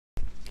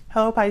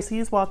Hello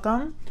Pisces,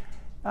 welcome.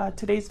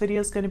 Today's video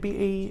is going to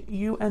be a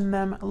you and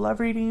them love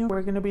reading.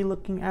 We're going to be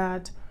looking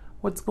at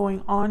what's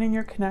going on in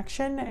your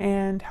connection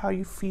and how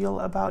you feel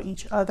about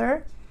each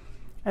other.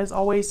 As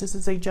always, this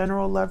is a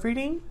general love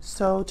reading,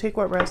 so take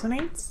what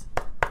resonates,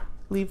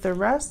 leave the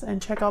rest,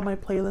 and check out my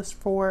playlist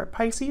for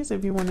Pisces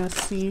if you want to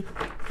see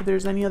if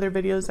there's any other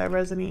videos that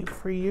resonate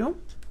for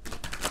you.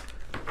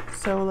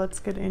 So let's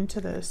get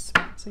into this.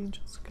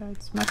 Angels,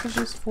 guides,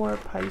 messages for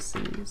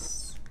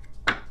Pisces.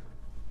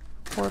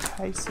 For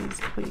Pisces,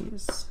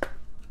 please.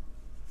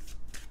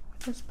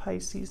 What does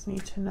Pisces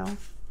need to know?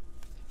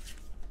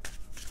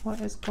 What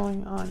is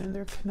going on in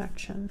their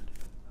connection?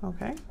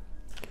 Okay.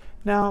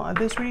 Now,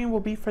 this reading will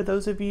be for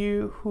those of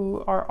you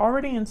who are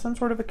already in some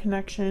sort of a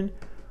connection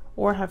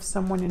or have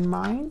someone in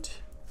mind.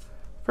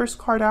 First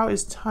card out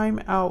is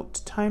time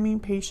out,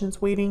 timing,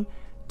 patience, waiting.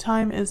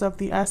 Time is of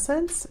the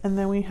essence. And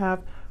then we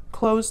have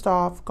closed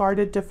off,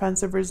 guarded,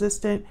 defensive,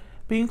 resistant.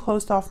 Being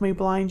closed off may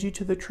blind you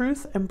to the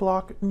truth and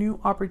block new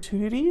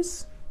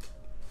opportunities.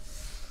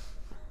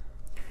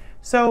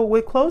 So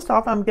with closed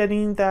off, I'm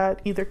getting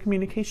that either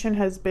communication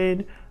has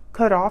been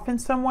cut off in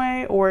some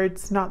way or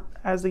it's not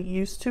as it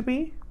used to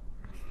be.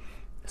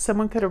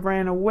 Someone could have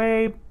ran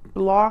away,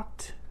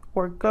 blocked,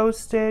 or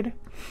ghosted.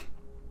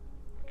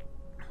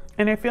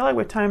 And I feel like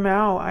with time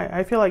out,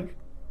 I feel like,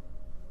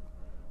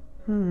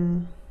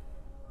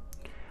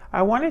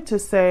 I wanted to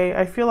say,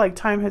 I feel like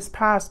time has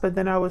passed, but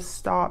then I was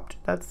stopped.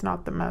 That's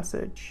not the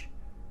message.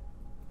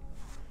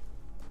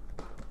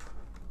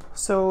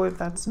 So if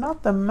that's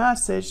not the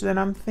message, then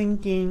I'm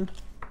thinking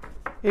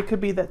it could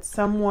be that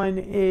someone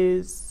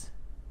is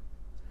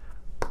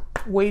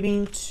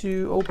waiting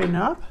to open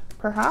up,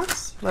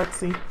 perhaps. Let's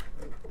see.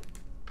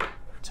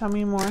 Tell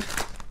me more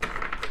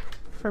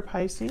for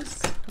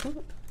Pisces.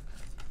 Ooh.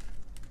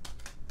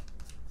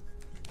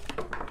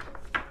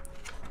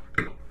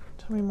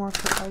 Tell me more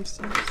for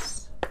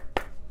Pisces.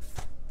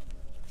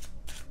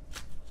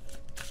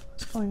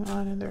 What's going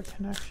on in their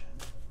connection?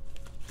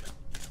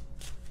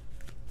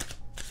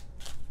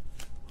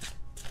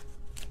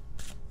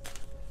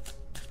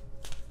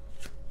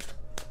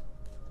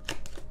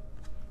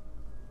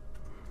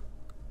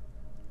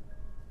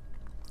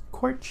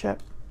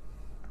 Courtship,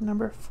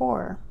 number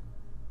 4.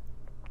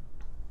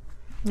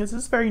 This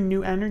is very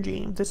new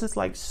energy. This is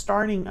like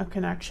starting a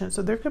connection.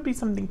 So there could be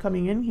something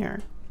coming in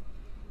here.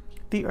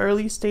 The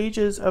early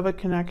stages of a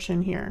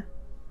connection here.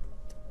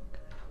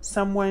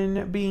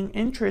 Someone being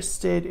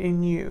interested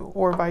in you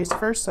or vice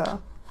versa.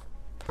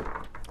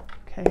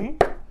 Okay.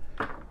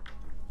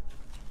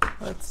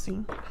 Let's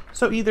see.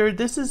 So either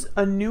this is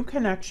a new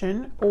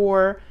connection,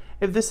 or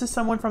if this is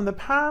someone from the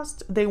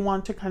past, they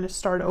want to kind of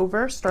start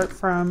over, start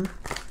from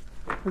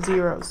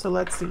 0. So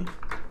let's see.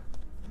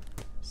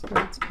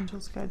 Spirits,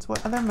 angels, guides,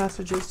 what other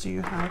messages do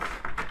you have?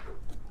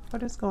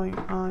 What is going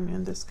on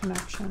in this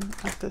connection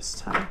at this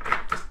time?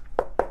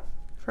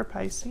 For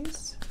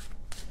Pisces.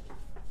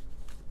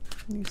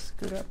 Let me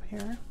scoot up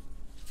here.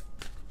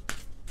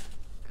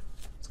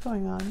 What's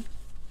going on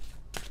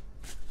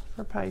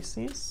for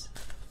Pisces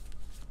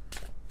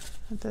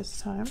at this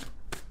time?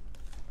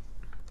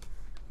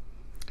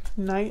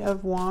 Knight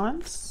of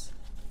Wands.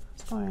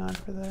 What's going on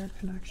for their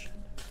connection?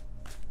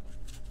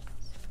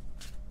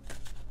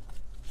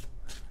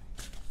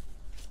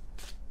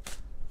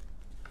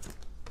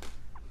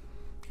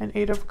 And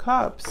 8 of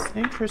Cups.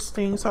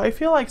 Interesting. So I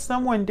feel like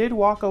someone did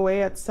walk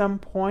away at some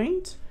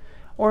point,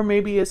 or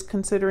maybe is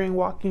considering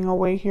walking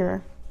away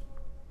here.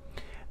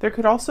 There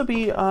could also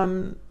be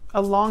a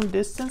long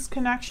distance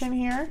connection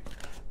here,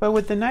 but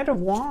with the Knight of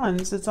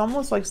Wands, it's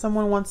almost like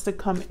someone wants to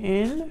come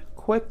in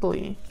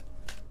quickly.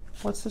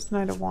 What's this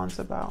Knight of Wands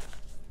about?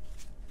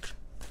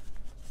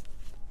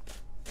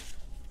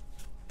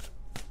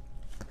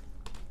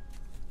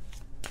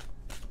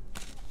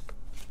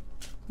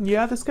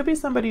 Yeah, this could be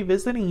somebody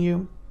visiting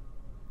you.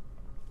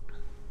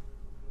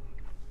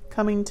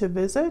 Coming to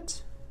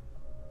visit.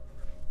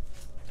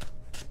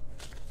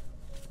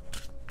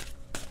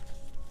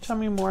 Tell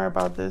me more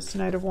about this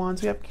Knight of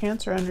Wands. We have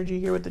Cancer energy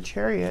here with the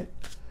Chariot.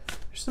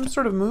 There's some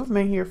sort of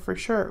movement here for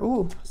sure.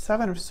 Ooh,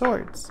 7 of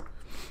Swords.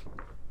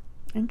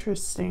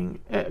 Interesting.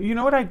 You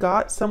know what I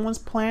got? Someone's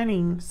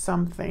planning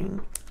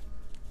something.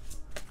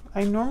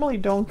 I normally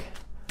don't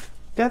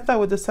get that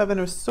with the 7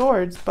 of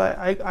Swords, but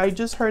I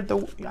just heard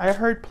I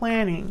heard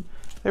planning.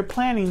 They're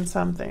planning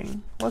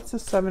something. What's the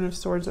 7 of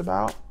Swords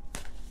about?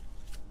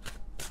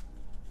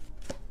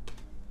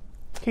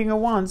 King of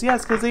Wands.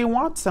 Yes, because they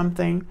want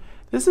something.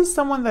 This is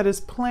someone that is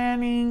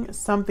planning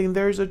something.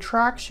 There's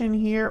attraction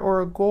here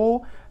or a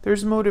goal.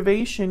 There's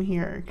motivation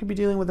here. It could be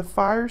dealing with a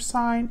fire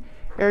sign.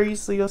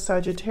 Aries, Leo,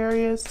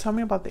 Sagittarius. Tell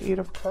me about the 8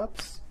 of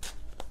Cups.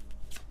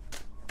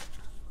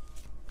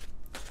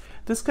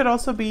 This could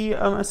also be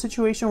a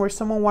situation where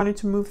someone wanted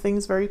to move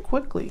things very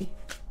quickly.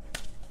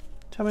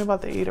 Tell me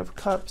about the 8 of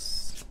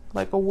Cups.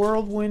 Like a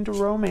whirlwind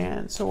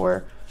romance,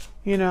 or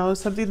you know,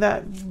 something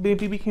that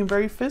maybe became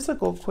very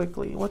physical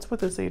quickly. What's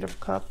with this 8 of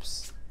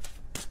Cups?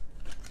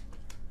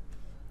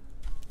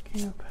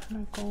 King of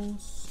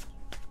Pentacles.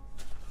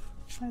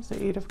 Why is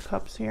the 8 of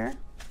Cups here?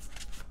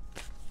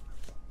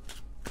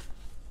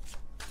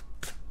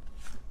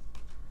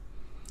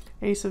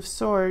 Ace of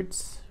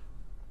Swords.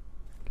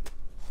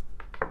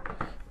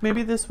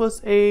 Maybe this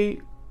was a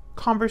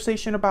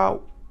conversation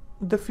about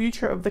the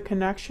future of the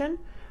connection,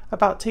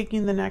 about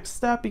taking the next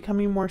step,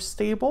 becoming more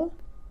stable.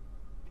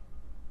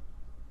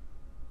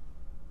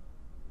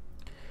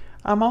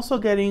 I'm also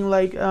getting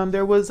like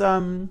there was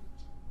a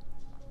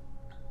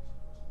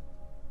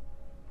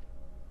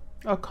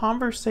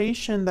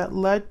conversation that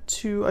led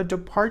to a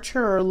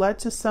departure or led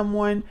to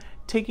someone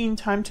taking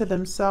time to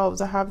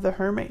themselves. I have the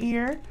Hermit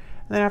here, and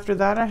then after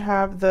that I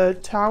have the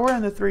Tower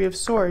and the Three of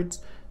Swords.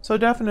 So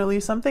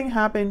definitely something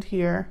happened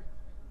here.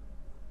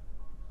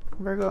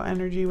 Virgo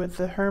energy with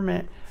the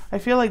Hermit. I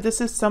feel like this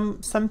is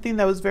something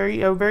that was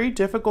a very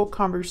difficult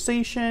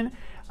conversation.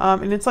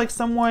 And it's like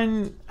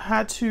someone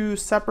had to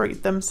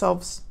separate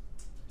themselves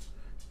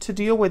to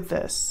deal with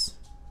this.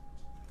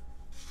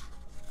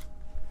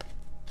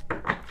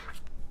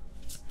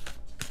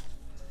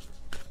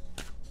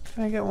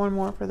 Can I get one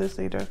more for this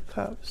Eight of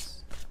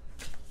Cups?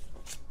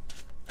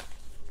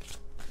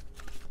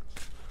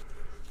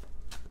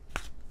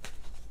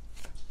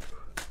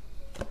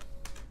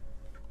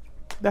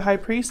 The High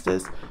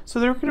Priestess. So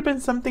there could have been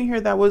something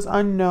here that was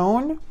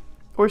unknown,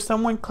 or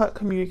someone cut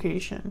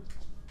communication.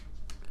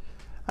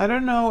 I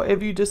don't know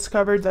if you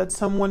discovered that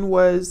someone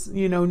was,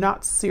 you know,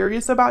 not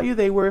serious about you.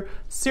 They were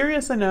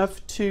serious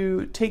enough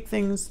to take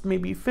things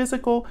maybe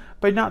physical,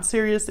 but not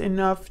serious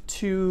enough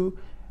to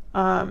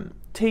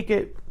take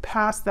it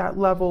past that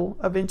level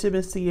of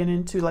intimacy and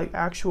into like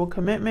actual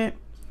commitment.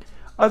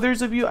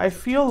 Others of you, I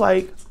feel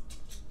like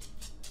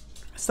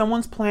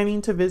someone's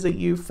planning to visit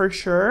you for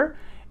sure.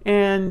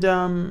 And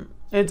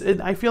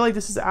I feel like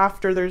this is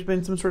after there's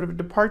been some sort of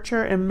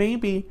departure, and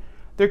maybe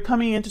they're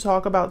coming in to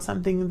talk about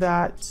something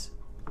that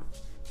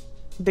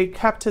they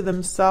kept to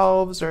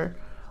themselves or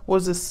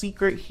was a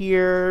secret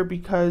here,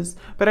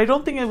 but I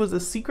don't think it was a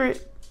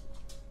secret.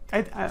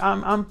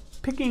 I'm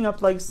picking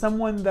up like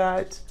someone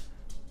that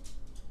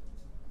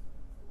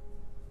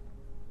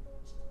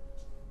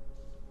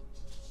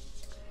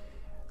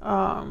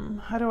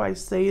how do I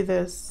say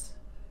this?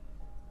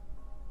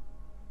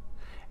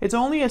 It's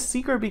only a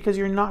secret because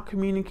you're not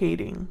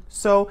communicating.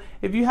 So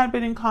if you had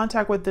been in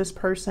contact with this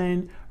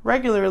person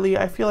regularly,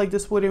 I feel like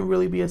this wouldn't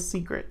really be a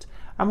secret.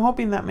 I'm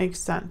hoping that makes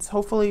sense.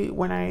 Hopefully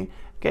when I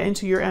get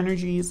into your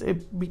energies,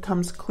 it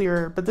becomes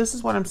clearer. But this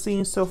is what I'm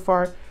seeing so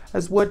far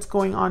as what's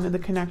going on in the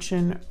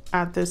connection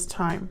at this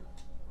time.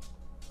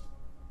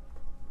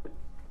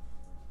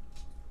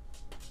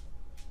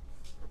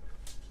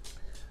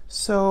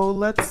 So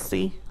let's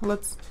see.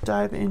 Let's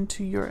dive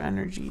into your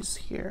energies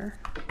here.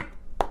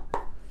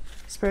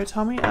 Spirit,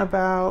 tell me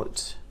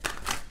about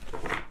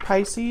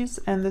Pisces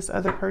and this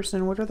other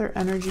person. What are their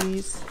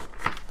energies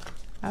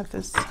at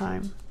this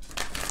time?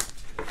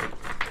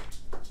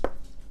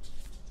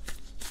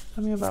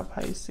 Tell me about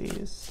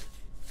Pisces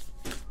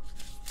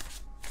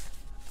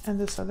and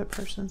this other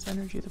person's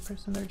energy, the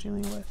person they're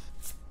dealing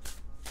with.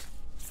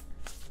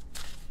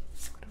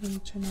 What do we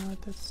need to know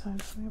at this time?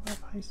 Tell me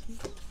about Pisces.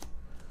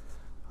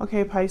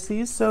 Okay,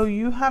 Pisces, so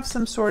you have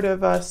some sort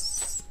of a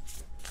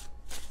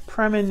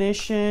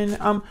premonition.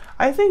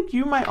 I think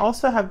you might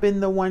also have been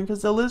the one,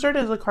 because the Lizard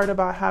is a card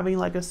about having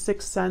like a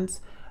sixth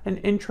sense, an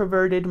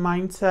introverted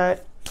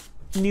mindset,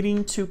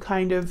 needing to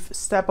kind of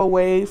step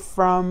away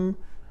from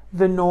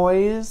the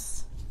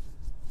noise.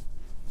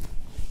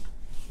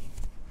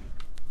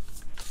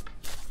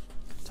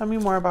 Tell me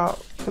more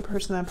about the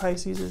person that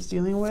Pisces is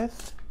dealing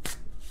with.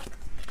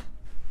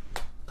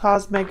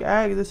 Cosmic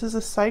egg. This is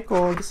a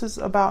cycle. This is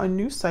about a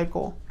new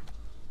cycle.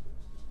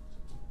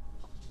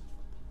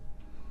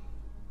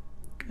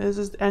 This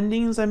is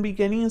endings and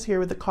beginnings here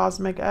with the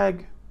cosmic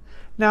egg.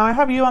 Now I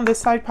have you on this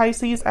side,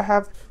 Pisces. I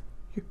have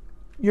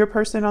your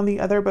person on the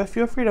other, but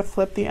feel free to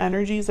flip the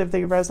energies if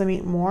they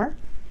resonate more.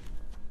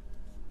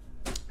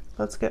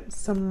 Let's get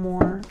some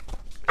more.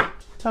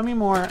 Tell me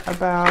more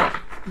about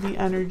the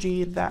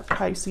energy that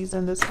Pisces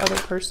and this other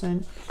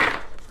person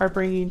are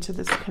bringing to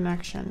this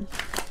connection.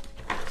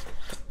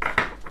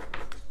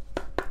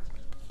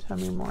 Tell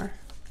me more.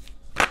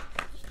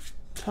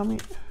 Tell me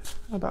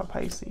about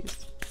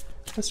Pisces.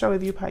 Let's start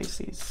with you,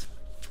 Pisces.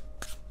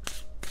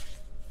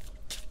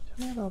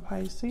 Tell me about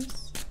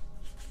Pisces.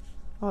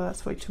 Oh,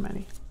 that's way too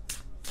many.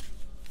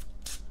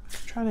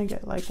 I'm trying to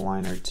get like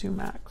one or two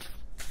max.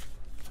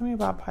 Tell me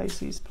about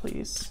Pisces,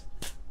 please.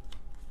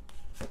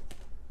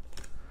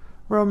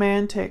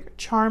 Romantic,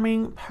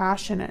 charming,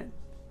 passionate.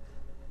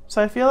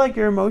 So I feel like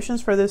your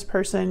emotions for this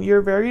person,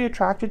 you're very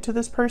attracted to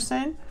this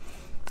person.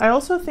 I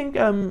also think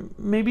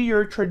maybe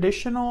you're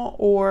traditional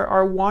or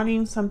are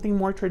wanting something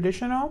more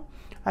traditional.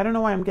 I don't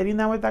know why I'm getting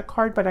that with that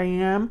card, but I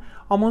am.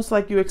 Almost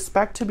like you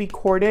expect to be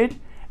courted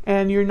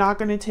and you're not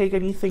going to take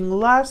anything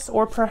less,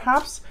 or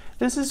perhaps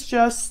this is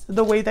just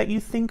the way that you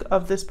think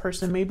of this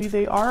person. Maybe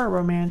they are a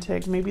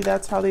romantic. Maybe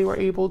that's how they were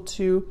able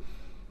to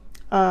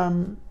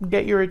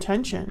get your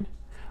attention.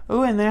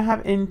 Oh, and then I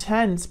have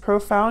intense,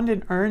 profound,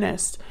 and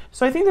earnest.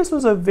 So I think this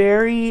was a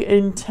very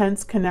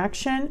intense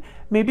connection.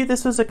 Maybe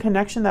this was a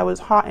connection that was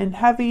hot and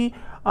heavy,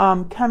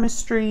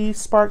 chemistry,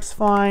 sparks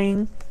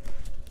flying.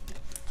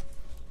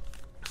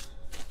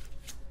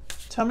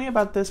 Tell me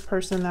about this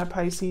person that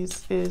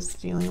Pisces is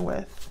dealing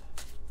with.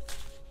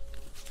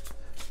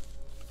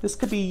 This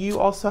could be you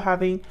also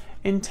having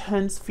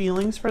intense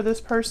feelings for this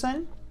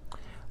person.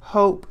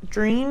 Hope,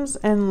 dreams,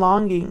 and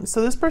longing.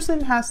 So this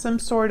person has some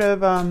sort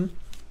of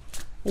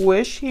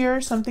wish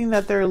here, something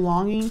that they're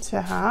longing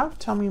to have.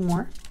 Tell me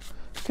more.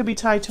 Could be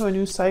tied to a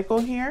new cycle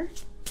here.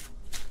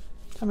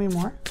 Tell me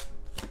more.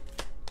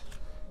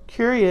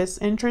 Curious,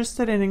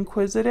 interested, and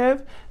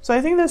inquisitive. So I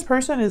think this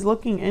person is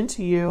looking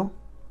into you.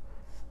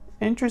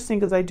 Interesting,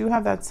 because I do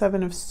have that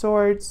Seven of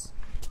Swords.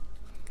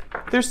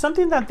 There's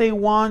something that they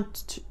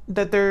want,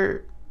 that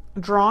they're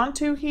drawn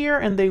to here,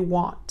 and they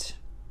want.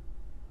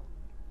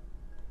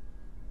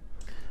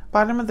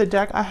 Bottom of the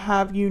deck, I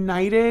have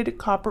united,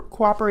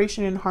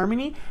 cooperation, and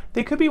harmony.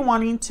 They could be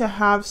wanting to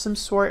have some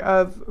sort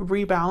of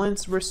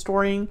rebalance,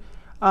 restoring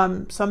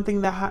something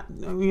that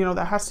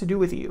that has to do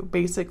with you,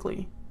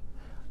 basically.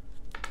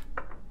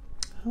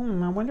 I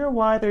wonder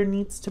why there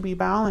needs to be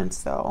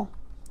balance, though.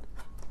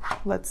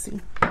 Let's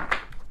see.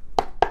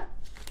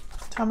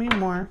 Tell me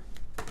more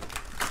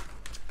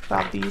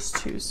about these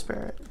two,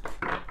 Spirit.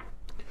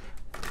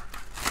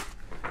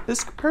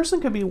 This person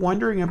could be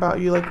wondering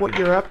about you, like what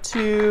you're up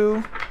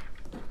to.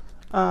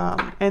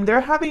 And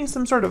they're having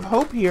some sort of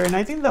hope here. And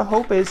I think the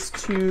hope is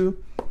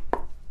to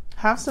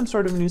have some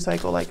sort of new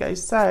cycle, like I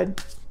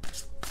said.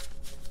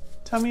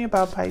 Tell me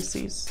about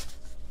Pisces.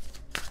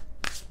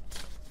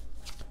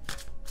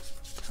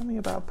 Tell me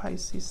about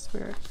Pisces,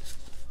 Spirit.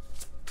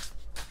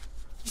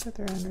 Look at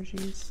their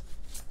energies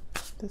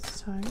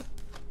this time.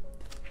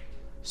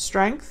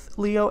 Strength,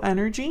 Leo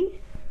energy.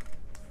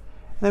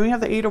 Then we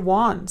have the Eight of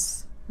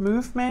Wands.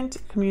 Movement,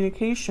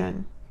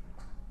 communication.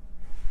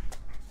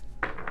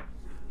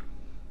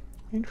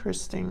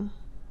 Interesting.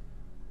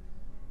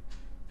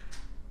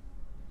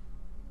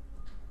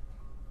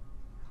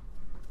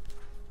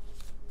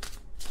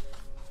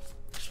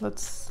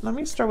 Let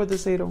me start with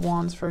this Eight of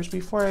Wands first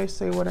before I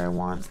say what I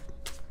want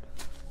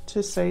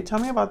to say. Tell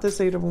me about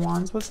this Eight of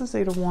Wands. What's this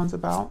Eight of Wands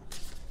about?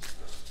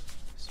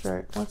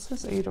 Straight. What's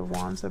this Eight of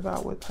Wands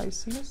about with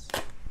Pisces?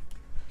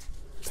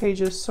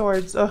 Page of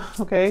Swords. Oh,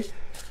 okay.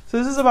 So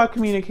this is about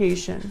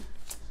communication.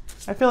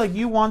 I feel like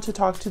you want to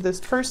talk to this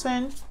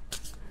person,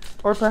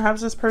 or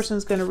perhaps this person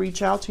is going to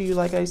reach out to you,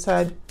 like I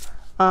said,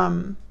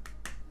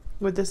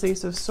 with this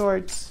Ace of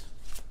Swords.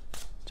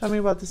 Tell me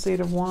about this Eight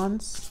of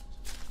Wands.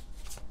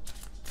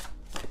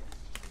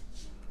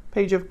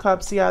 Page of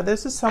Cups. Yeah,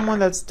 this is someone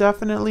that's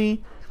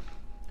definitely,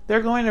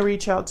 they're going to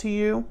reach out to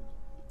you,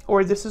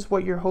 or this is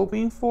what you're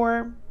hoping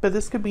for, but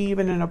this could be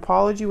even an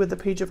apology with the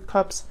Page of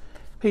Cups,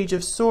 Page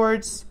of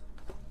Swords.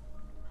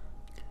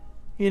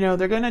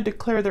 They're going to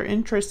declare their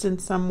interest in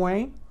some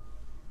way.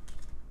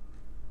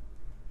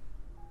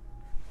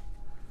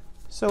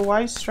 So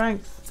why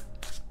strength?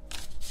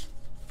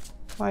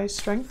 Why is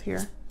strength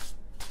here?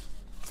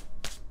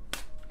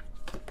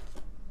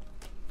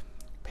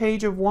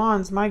 Page of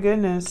Wands, my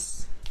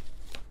goodness.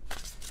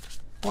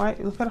 Why?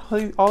 Look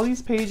at all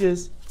these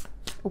pages.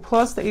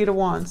 Plus the Eight of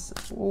Wands.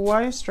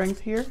 Why is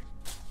strength here?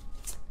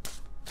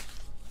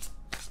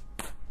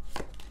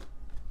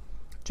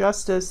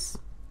 Justice.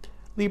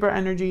 Libra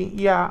energy.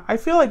 Yeah, I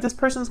feel like this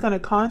person's going to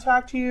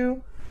contact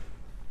you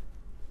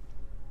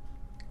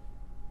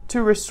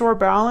to restore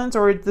balance,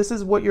 or this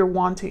is what you're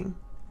wanting.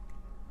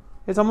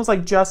 It's almost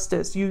like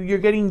justice. You're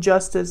getting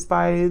justice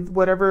by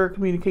whatever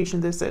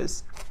communication this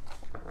is.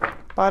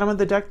 Bottom of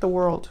the deck, the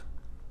World.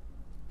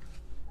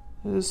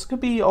 This could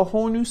be a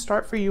whole new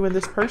start for you and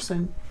this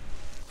person.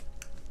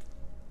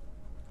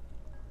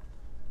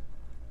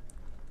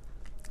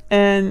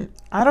 And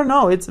I don't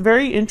know, it's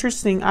very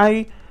interesting.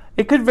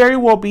 It could very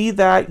well be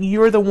that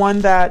you're the one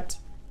that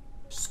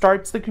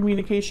starts the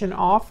communication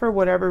off for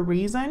whatever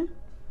reason.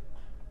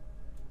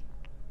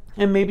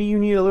 And maybe you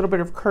need a little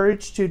bit of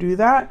courage to do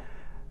that.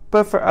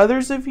 But for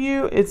others of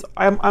you,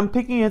 I'm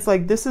picking, it's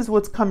like this is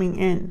what's coming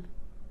in.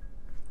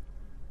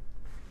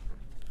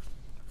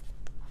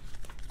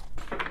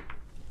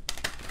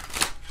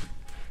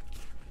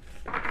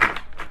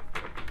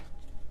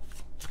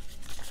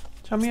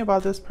 Tell me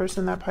about this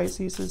person that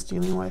Pisces is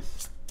dealing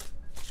with.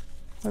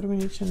 What do we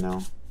need to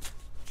know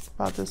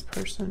about this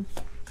person?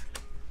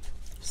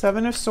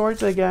 Seven of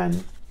Swords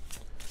again.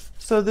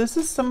 So this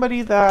is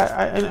somebody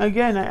that, I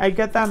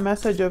get that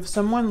message of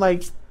someone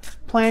like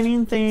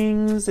planning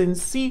things in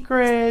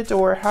secret,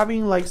 or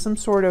having like some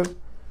sort of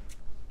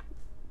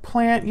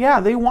plan. Yeah,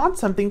 they want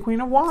something.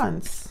 Queen of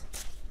Wands.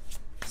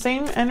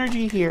 Same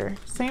energy here.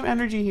 Same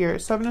energy here.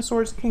 Seven of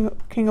Swords,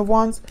 King of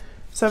Wands.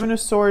 Seven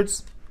of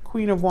Swords,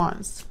 Queen of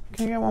Wands.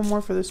 Can I get one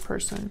more for this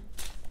person?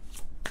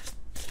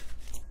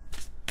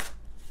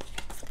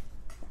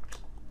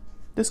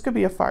 This could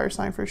be a fire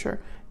sign for sure.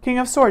 King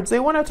of Swords. They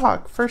want to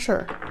talk for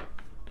sure.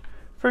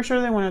 For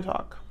sure they want to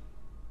talk.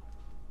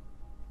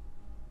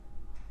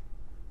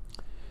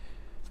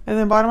 And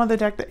then bottom of the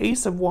deck, the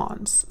Ace of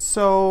Wands.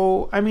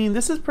 So, I mean,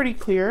 this is pretty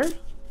clear.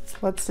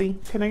 Let's see.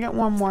 Can I get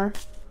one more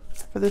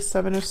for this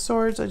Seven of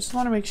Swords? I just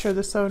want to make sure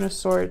the Seven of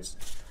Swords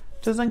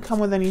doesn't come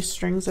with any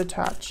strings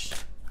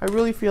attached. I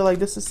really feel like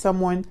this is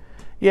someone,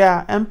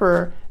 Yeah,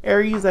 Emperor,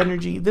 Aries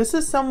energy. This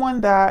is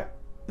someone that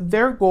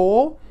their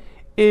goal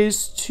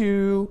is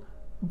to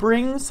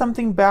bring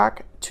something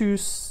back to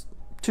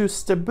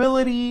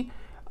stability,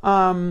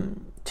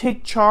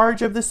 take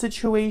charge of the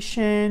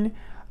situation,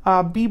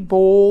 be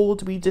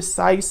bold, be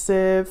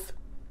decisive.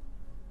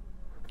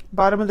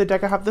 Bottom of the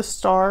deck, I have the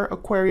Star,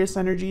 Aquarius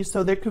energy.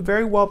 So they could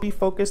very well be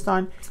focused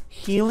on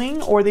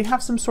healing, or they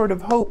have some sort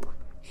of hope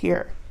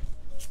here.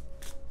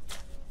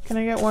 Can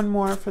I get one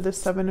more for the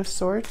Seven of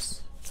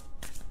Swords?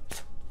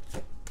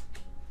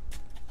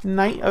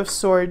 Knight of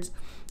Swords.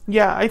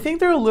 Yeah, I think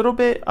they're a little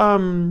bit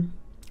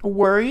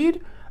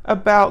worried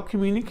about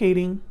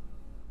communicating.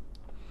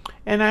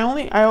 And I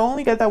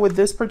only get that with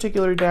this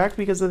particular deck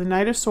because the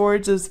Knight of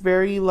Swords is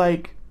very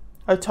like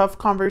a tough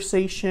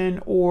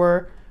conversation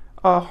or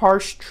a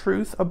harsh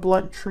truth, a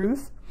blunt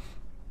truth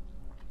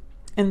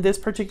in this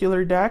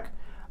particular deck.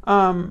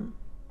 I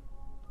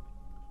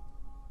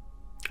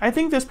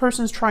think this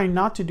person's trying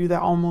not to do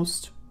that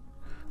almost.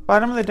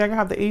 Bottom of the deck, I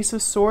have the Ace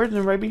of Swords,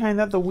 and right behind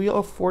that, the Wheel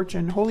of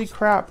Fortune. Holy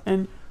crap.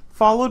 And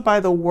followed by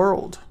the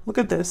World. Look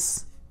at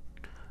this.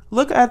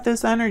 Look at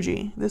this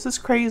energy. This is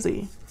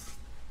crazy.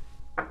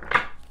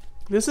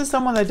 This is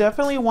someone that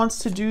definitely wants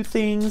to do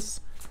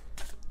things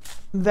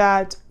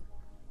that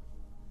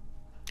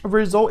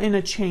result in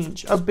a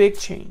change, a big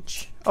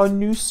change, a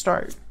new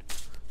start.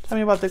 Tell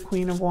me about the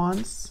Queen of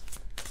Wands.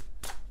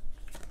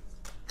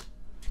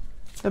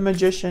 The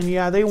Magician.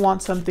 Yeah, they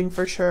want something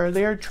for sure.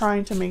 They are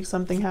trying to make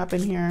something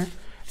happen here.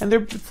 And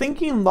they're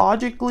thinking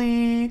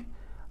logically.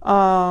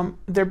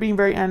 They're being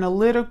very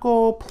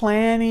analytical,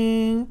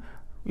 planning,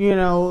 you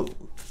know,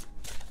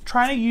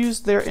 trying to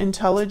use their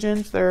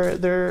intelligence,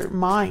 their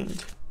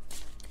mind.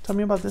 Tell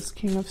me about this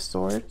King of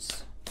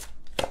Swords.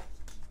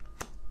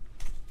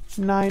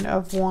 Nine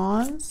of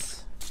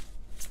Wands.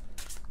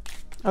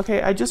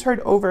 Okay, I just heard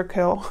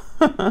overkill.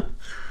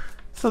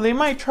 So they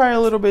might try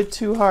a little bit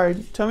too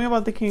hard. Tell me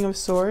about the King of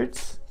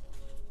Swords.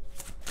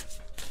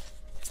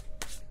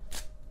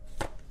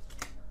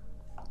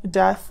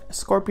 Death,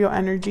 Scorpio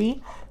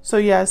energy. So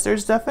yes,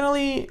 there's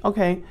definitely,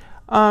 okay.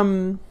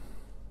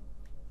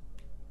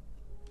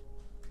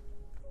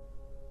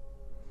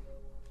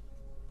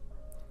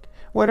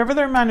 Whatever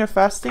they're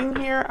manifesting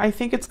here, I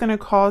think it's going to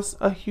cause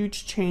a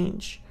huge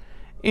change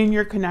in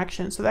your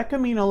connection. So that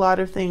could mean a lot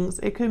of things.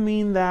 It could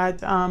mean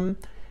that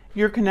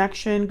your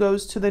connection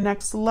goes to the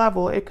next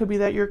level. It could be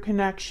that your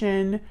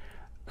connection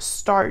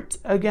starts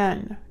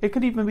again. It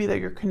could even be that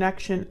your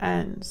connection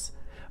ends.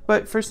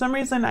 But for some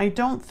reason, I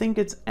don't think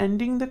it's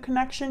ending the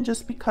connection,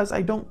 just because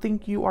I don't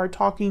think you are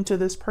talking to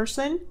this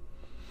person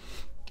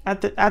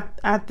at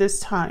this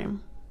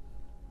time.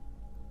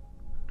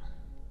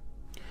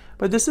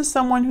 But this is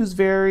someone who's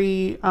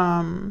very,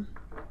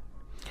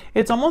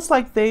 it's almost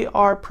like they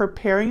are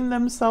preparing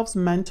themselves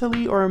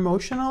mentally or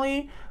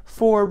emotionally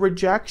for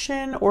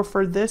rejection, or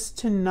for this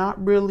to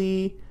not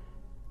really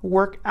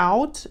work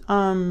out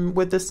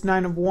with this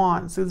Nine of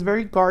Wands. It's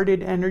very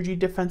guarded energy,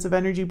 defensive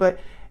energy, but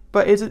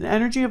it's an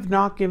energy of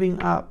not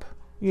giving up.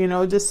 You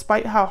know,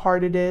 despite how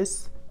hard it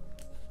is,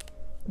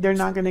 they're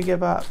not going to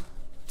give up.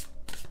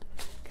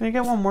 Can I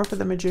get one more for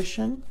the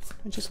Magician?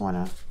 I just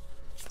want to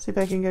see if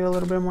I can get a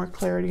little bit more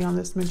clarity on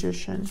this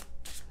Magician.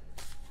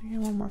 Can I get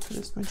one more for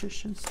this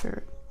Magician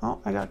spirit? Oh,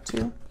 I got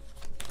two.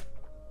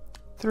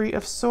 Three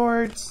of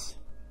Swords,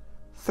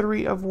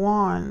 Three of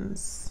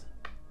Wands.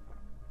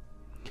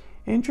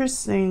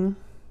 Interesting.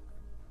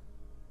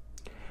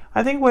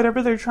 I think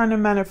whatever they're trying to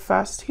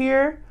manifest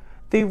here,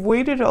 they've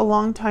waited a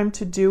long time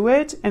to do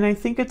it, and I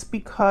think it's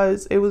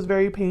because it was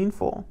very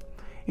painful.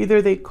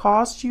 Either they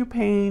caused you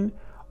pain,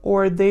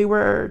 or they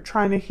were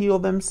trying to heal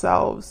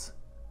themselves.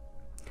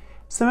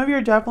 Some of you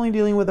are definitely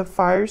dealing with a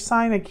fire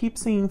sign. I keep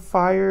seeing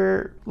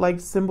fire like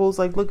symbols.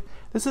 Like, look,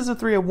 this is a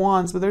Three of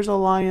Wands, but there's a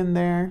lion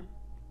there.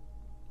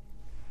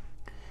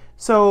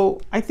 So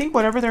I think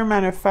whatever they're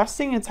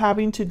manifesting, it's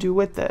having to do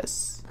with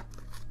this.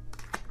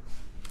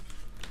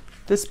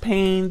 This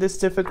pain, this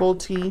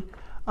difficulty.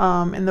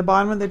 In the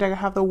bottom of the deck, I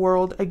have the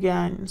World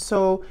again.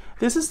 So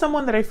this is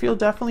someone that I feel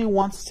definitely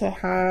wants to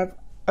have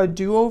a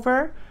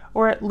do-over,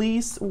 or at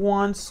least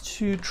wants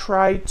to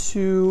try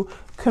to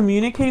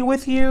communicate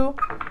with you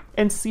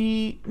and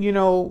see, you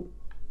know,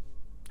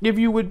 if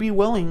you would be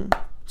willing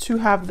to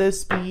have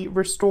this be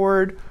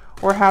restored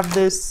or have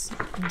this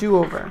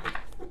do-over.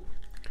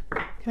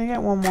 Can I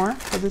get one more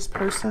for this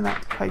person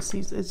that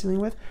Pisces is dealing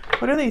with?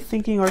 What are they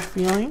thinking or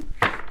feeling?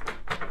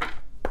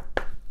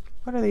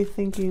 What are they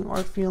thinking or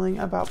feeling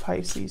about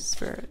Pisces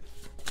spirit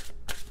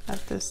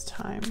at this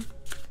time?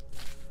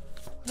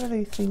 What are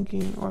they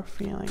thinking or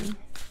feeling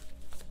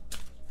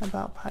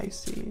about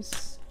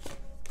Pisces?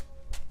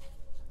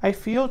 I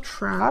feel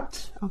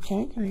trapped.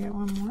 Okay, can I get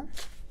one more?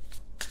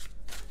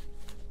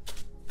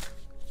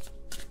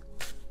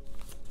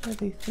 What are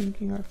they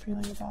thinking or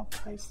feeling about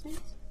Pisces?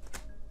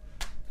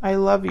 I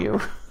love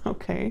you.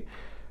 Okay.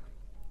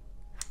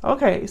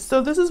 Okay,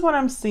 so this is what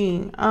I'm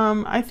seeing.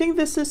 I think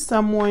this is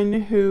someone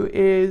who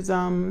is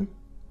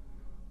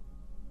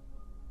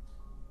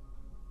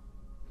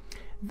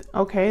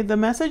Okay, the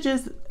message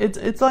is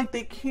it's like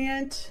they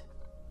can't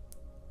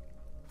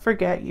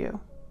forget you.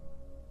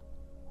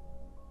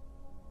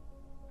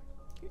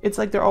 It's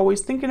like they're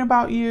always thinking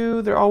about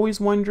you. They're always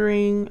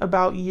wondering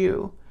about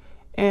you.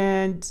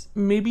 And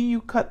maybe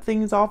you cut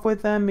things off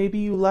with them. Maybe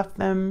you left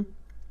them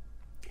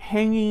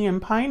hanging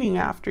and pining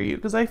after you.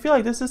 Because I feel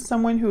like this is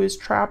someone who is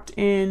trapped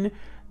in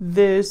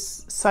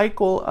this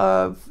cycle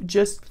of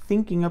just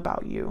thinking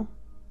about you.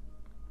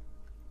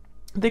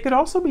 They could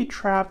also be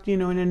trapped, you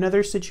know, in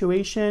another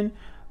situation.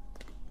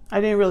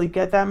 I didn't really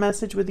get that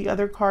message with the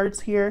other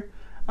cards here.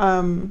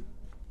 And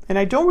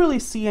I don't really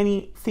see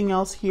anything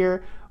else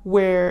here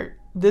where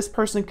this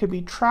person could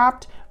be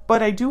trapped,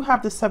 but I do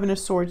have the Seven of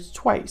Swords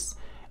twice.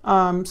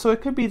 So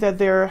it could be that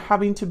they're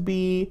having to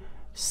be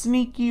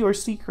sneaky or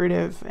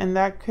secretive, and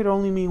that could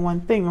only mean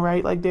one thing,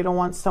 right? Like they don't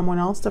want someone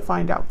else to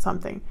find out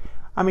something.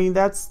 I mean,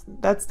 that's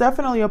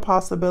definitely a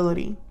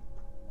possibility.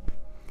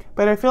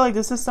 But I feel like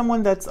this is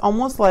someone that's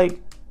almost like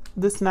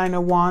this Nine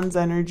of Wands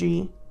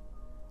energy.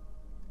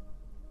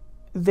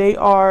 They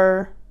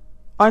are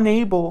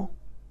unable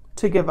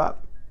to give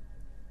up.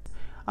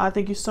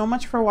 Thank you so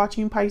much for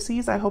watching,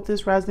 Pisces. I hope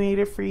this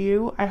resonated for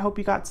you. I hope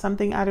you got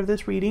something out of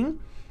this reading.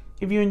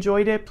 If you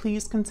enjoyed it,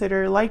 please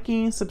consider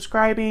liking,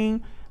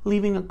 subscribing,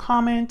 leaving a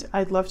comment.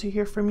 I'd love to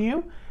hear from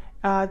you.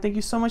 Thank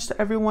you so much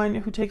to everyone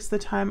who takes the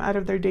time out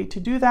of their day to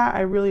do that. I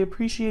really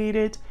appreciate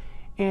it.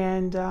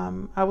 And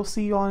I will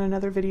see you all in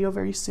another video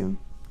very soon.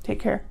 Take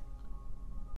care.